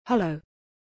Hello.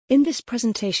 In this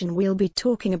presentation we'll be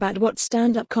talking about what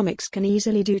stand-up comics can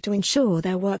easily do to ensure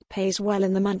their work pays well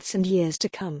in the months and years to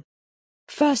come.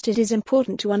 First, it is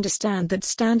important to understand that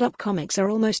stand-up comics are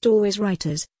almost always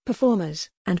writers, performers,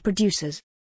 and producers.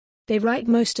 They write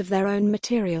most of their own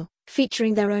material,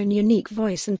 featuring their own unique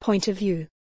voice and point of view.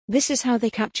 This is how they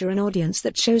capture an audience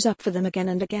that shows up for them again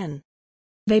and again.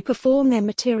 They perform their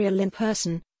material in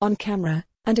person, on camera,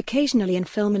 and occasionally in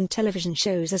film and television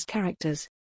shows as characters.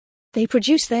 They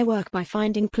produce their work by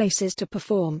finding places to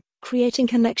perform, creating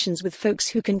connections with folks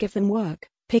who can give them work,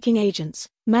 picking agents,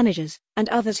 managers, and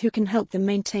others who can help them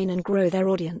maintain and grow their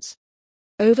audience.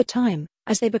 Over time,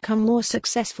 as they become more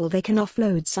successful, they can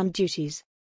offload some duties.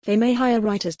 They may hire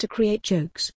writers to create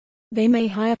jokes. They may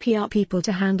hire PR people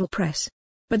to handle press.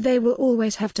 But they will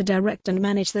always have to direct and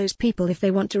manage those people if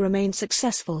they want to remain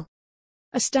successful.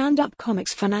 A stand-up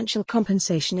comic's financial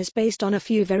compensation is based on a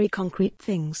few very concrete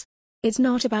things. It's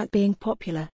not about being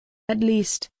popular. At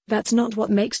least, that's not what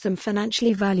makes them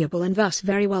financially valuable and thus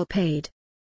very well paid.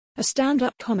 A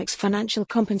stand-up comic's financial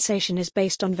compensation is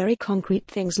based on very concrete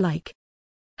things like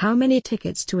how many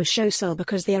tickets to a show sell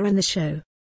because they are in the show,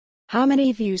 how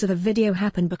many views of a video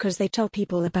happen because they tell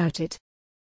people about it,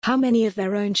 how many of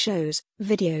their own shows,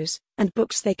 videos, and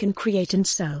books they can create and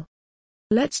sell.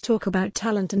 Let's talk about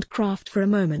talent and craft for a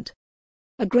moment.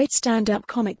 A great stand-up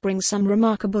comic brings some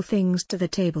remarkable things to the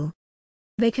table.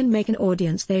 They can make an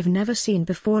audience they've never seen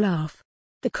before laugh.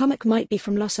 The comic might be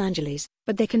from Los Angeles,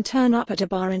 but they can turn up at a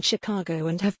bar in Chicago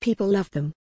and have people love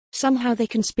them. Somehow they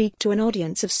can speak to an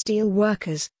audience of steel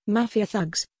workers, mafia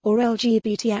thugs, or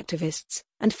LGBT activists,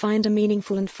 and find a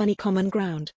meaningful and funny common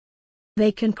ground.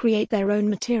 They can create their own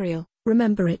material,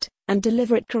 remember it, and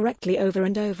deliver it correctly over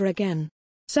and over again.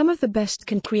 Some of the best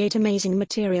can create amazing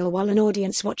material while an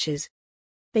audience watches.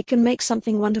 They can make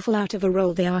something wonderful out of a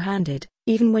role they are handed,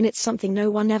 even when it's something no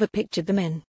one ever pictured them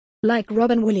in. Like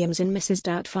Robin Williams in Mrs.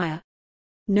 Doubtfire.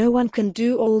 No one can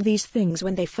do all these things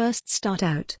when they first start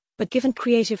out, but given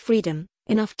creative freedom,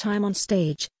 enough time on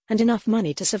stage, and enough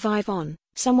money to survive on,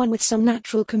 someone with some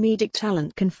natural comedic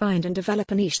talent can find and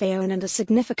develop a niche they own and a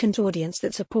significant audience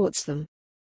that supports them.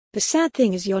 The sad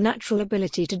thing is your natural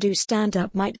ability to do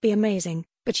stand-up might be amazing,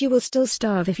 but you will still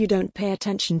starve if you don't pay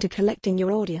attention to collecting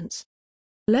your audience.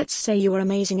 Let's say you are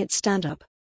amazing at stand-up.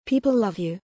 People love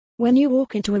you. When you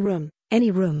walk into a room, any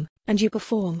room, and you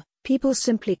perform, people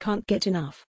simply can't get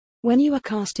enough. When you are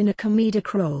cast in a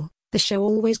comedic role, the show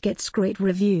always gets great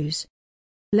reviews.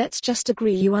 Let's just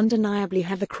agree you undeniably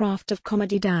have the craft of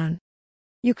comedy down.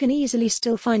 You can easily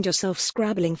still find yourself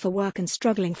scrabbling for work and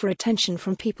struggling for attention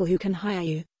from people who can hire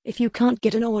you, if you can't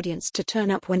get an audience to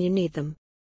turn up when you need them.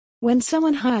 When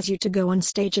someone hires you to go on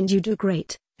stage and you do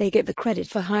great, they get the credit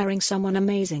for hiring someone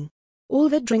amazing. All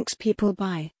the drinks people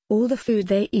buy, all the food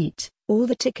they eat, all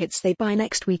the tickets they buy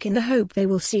next week in the hope they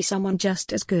will see someone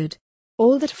just as good.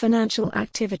 All that financial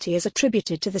activity is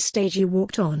attributed to the stage you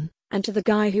walked on, and to the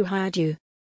guy who hired you.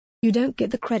 You don't get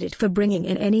the credit for bringing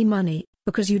in any money,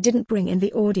 because you didn't bring in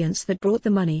the audience that brought the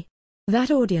money.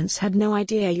 That audience had no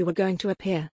idea you were going to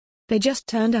appear. They just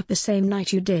turned up the same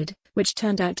night you did, which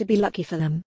turned out to be lucky for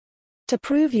them. To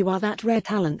prove you are that rare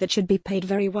talent that should be paid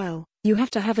very well, you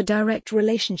have to have a direct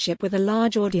relationship with a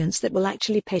large audience that will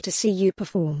actually pay to see you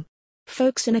perform.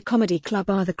 Folks in a comedy club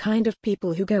are the kind of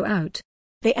people who go out.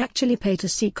 They actually pay to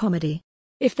see comedy.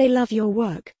 If they love your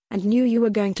work, and knew you were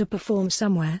going to perform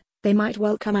somewhere, they might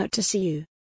well come out to see you.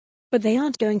 But they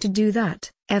aren't going to do that,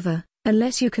 ever,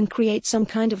 unless you can create some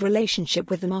kind of relationship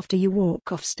with them after you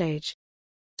walk off stage.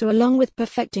 So along with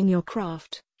perfecting your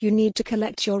craft, you need to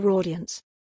collect your audience.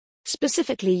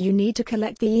 Specifically, you need to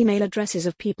collect the email addresses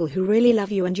of people who really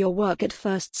love you and your work at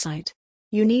first sight.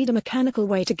 You need a mechanical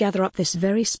way to gather up this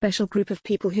very special group of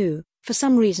people who, for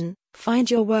some reason, find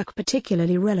your work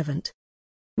particularly relevant.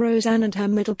 Roseanne and her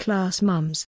middle-class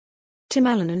mums. Tim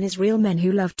Allen and his real men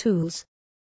who love tools.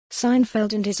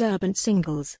 Seinfeld and his urban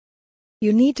singles.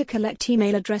 You need to collect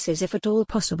email addresses if at all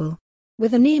possible.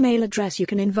 With an email address you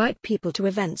can invite people to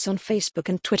events on Facebook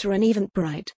and Twitter and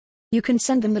Eventbrite. You can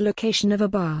send them the location of a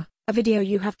bar, a video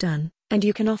you have done, and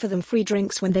you can offer them free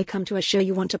drinks when they come to a show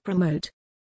you want to promote.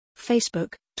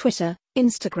 Facebook, Twitter,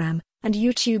 Instagram, and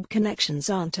YouTube connections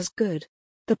aren't as good.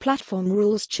 The platform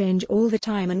rules change all the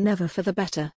time and never for the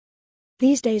better.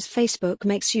 These days Facebook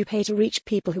makes you pay to reach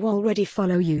people who already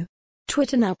follow you.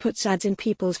 Twitter now puts ads in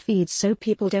people's feeds so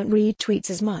people don't read tweets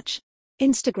as much.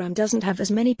 Instagram doesn't have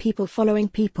as many people following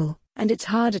people, and it's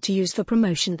harder to use for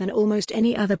promotion than almost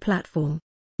any other platform.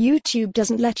 YouTube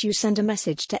doesn't let you send a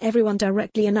message to everyone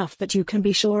directly enough that you can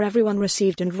be sure everyone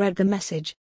received and read the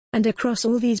message. And across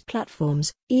all these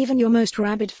platforms, even your most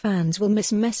rabid fans will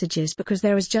miss messages because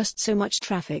there is just so much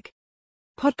traffic.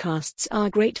 Podcasts are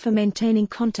great for maintaining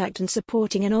contact and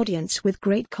supporting an audience with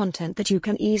great content that you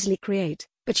can easily create,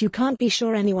 but you can't be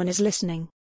sure anyone is listening.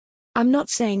 I'm not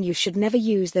saying you should never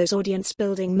use those audience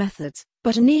building methods,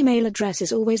 but an email address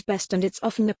is always best, and it's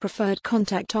often a preferred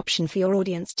contact option for your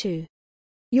audience too.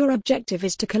 Your objective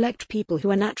is to collect people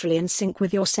who are naturally in sync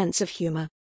with your sense of humor.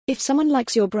 If someone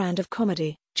likes your brand of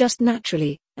comedy, just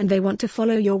naturally, and they want to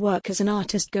follow your work as an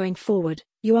artist going forward,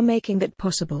 you are making that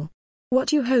possible.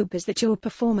 What you hope is that your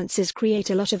performances create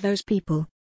a lot of those people.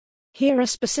 Here are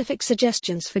specific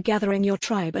suggestions for gathering your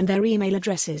tribe and their email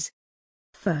addresses.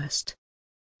 First,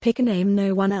 pick a name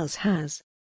no one else has.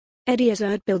 Eddie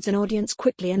Izzard builds an audience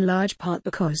quickly in large part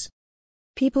because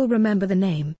people remember the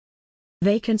name.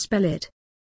 They can spell it.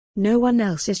 No one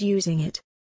else is using it.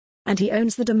 And he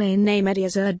owns the domain name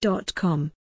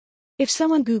eddieazzard.com. If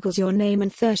someone Googles your name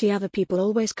and 30 other people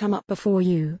always come up before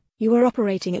you, you are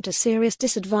operating at a serious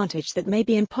disadvantage that may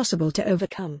be impossible to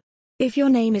overcome. If your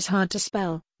name is hard to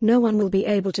spell, no one will be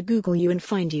able to Google you and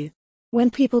find you.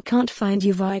 When people can't find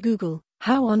you via Google,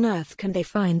 how on earth can they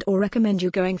find or recommend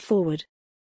you going forward?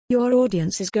 Your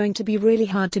audience is going to be really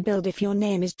hard to build if your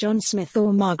name is John Smith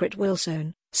or Margaret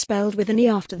Wilson, spelled with an E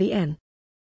after the N.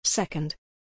 Second,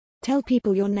 tell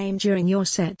people your name during your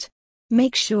set.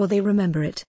 Make sure they remember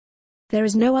it. There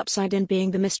is no upside in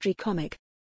being the mystery comic.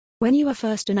 When you are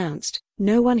first announced,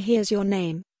 no one hears your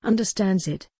name, understands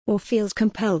it, or feels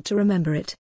compelled to remember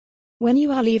it. When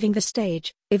you are leaving the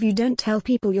stage, if you don't tell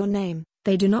people your name,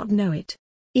 they do not know it.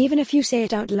 Even if you say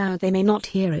it out loud, they may not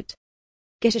hear it.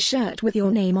 Get a shirt with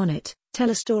your name on it, tell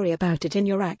a story about it in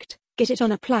your act, get it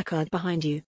on a placard behind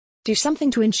you. Do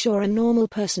something to ensure a normal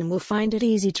person will find it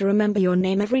easy to remember your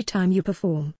name every time you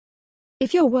perform.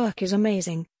 If your work is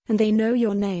amazing, and they know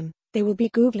your name, they will be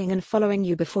Googling and following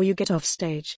you before you get off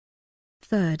stage.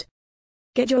 Third,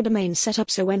 get your domain set up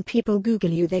so when people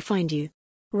Google you they find you.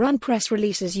 Run press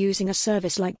releases using a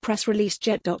service like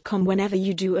PressReleaseJet.com whenever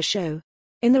you do a show.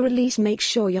 In the release, make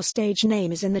sure your stage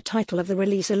name is in the title of the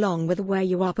release along with where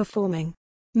you are performing.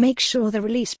 Make sure the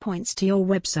release points to your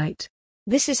website.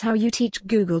 This is how you teach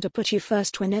Google to put you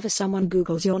first whenever someone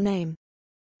Googles your name.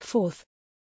 Fourth,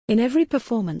 in every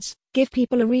performance, give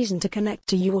people a reason to connect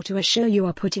to you or to a show you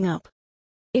are putting up.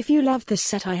 If you love this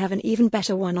set, I have an even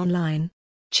better one online.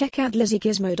 Check out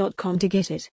LizzieGizmo.com to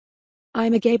get it.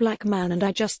 I'm a gay black man and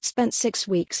I just spent 6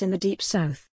 weeks in the Deep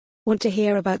South. Want to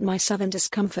hear about my Southern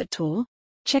Discomfort tour?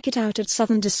 Check it out at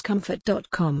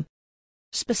southerndiscomfort.com.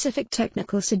 Specific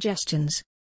technical suggestions.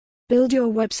 Build your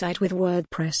website with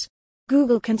WordPress.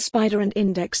 Google can spider and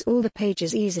index all the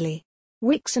pages easily.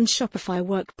 Wix and Shopify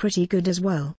work pretty good as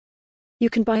well. You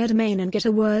can buy a domain and get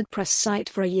a WordPress site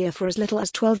for a year for as little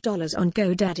as $12 on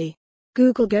GoDaddy.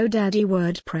 Google GoDaddy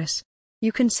WordPress.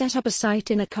 You can set up a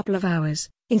site in a couple of hours,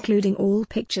 including all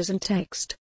pictures and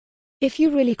text. If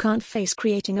you really can't face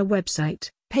creating a website,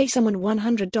 pay someone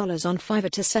 $100 on Fiverr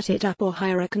to set it up or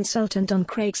hire a consultant on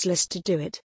Craigslist to do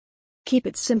it. Keep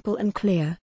it simple and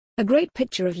clear. A great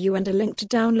picture of you and a link to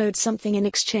download something in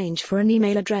exchange for an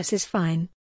email address is fine.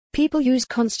 People use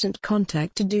Constant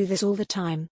Contact to do this all the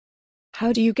time.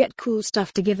 How do you get cool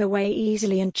stuff to give away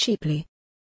easily and cheaply?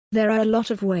 There are a lot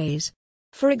of ways.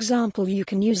 For example, you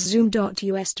can use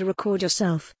Zoom.us to record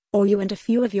yourself, or you and a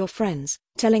few of your friends,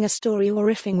 telling a story or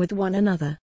riffing with one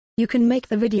another. You can make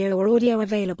the video or audio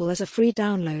available as a free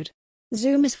download.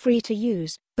 Zoom is free to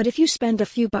use, but if you spend a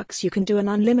few bucks you can do an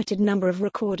unlimited number of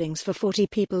recordings for 40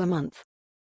 people a month.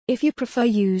 If you prefer,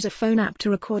 use a phone app to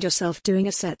record yourself doing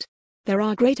a set. There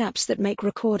are great apps that make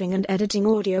recording and editing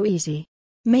audio easy.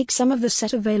 Make some of the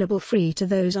set available free to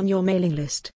those on your mailing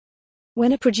list.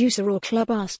 When a producer or club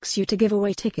asks you to give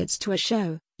away tickets to a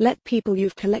show, let people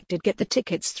you've collected get the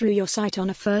tickets through your site on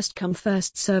a first-come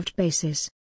first-served basis.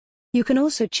 You can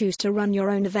also choose to run your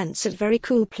own events at very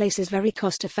cool places very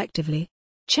cost-effectively.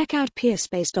 Check out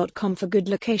peerspace.com for good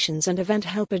locations and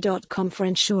eventhelper.com for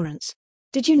insurance.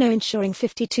 Did you know insuring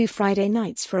 52 Friday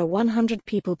nights for a 100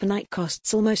 people per night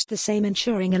costs almost the same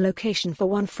insuring a location for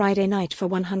one Friday night for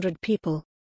 100 people?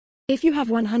 If you have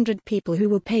 100 people who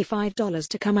will pay $5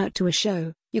 to come out to a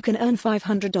show, you can earn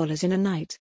 $500 in a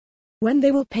night. When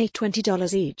they will pay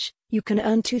 $20 each, you can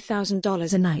earn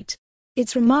 $2,000 a night.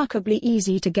 It's remarkably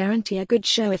easy to guarantee a good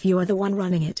show if you are the one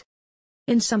running it.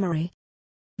 In summary,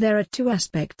 there are 2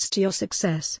 aspects to your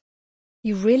success.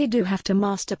 You really do have to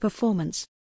master performance.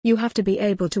 You have to be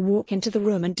able to walk into the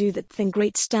room and do that thing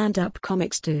great stand-up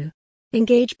comics do.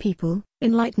 Engage people,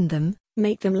 enlighten them,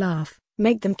 make them laugh,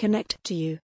 make them connect to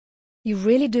you. You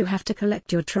really do have to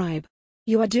collect your tribe.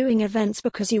 You are doing events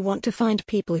because you want to find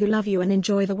people who love you and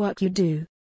enjoy the work you do.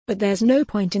 But there's no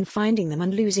point in finding them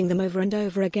and losing them over and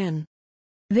over again.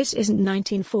 This isn't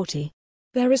 1940.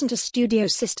 There isn't a studio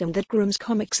system that grooms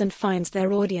comics and finds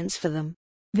their audience for them.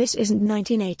 This isn't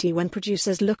 1980 when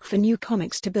producers look for new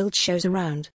comics to build shows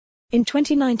around. In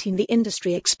 2019 the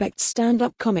industry expects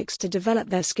stand-up comics to develop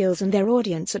their skills and their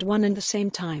audience at one and the same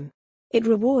time. It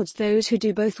rewards those who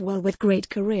do both well with great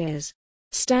careers.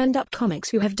 Stand-up comics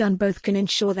who have done both can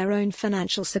ensure their own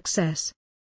financial success.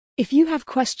 If you have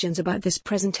questions about this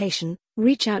presentation,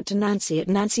 reach out to Nancy at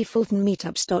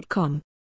nancyfultonmeetups.com.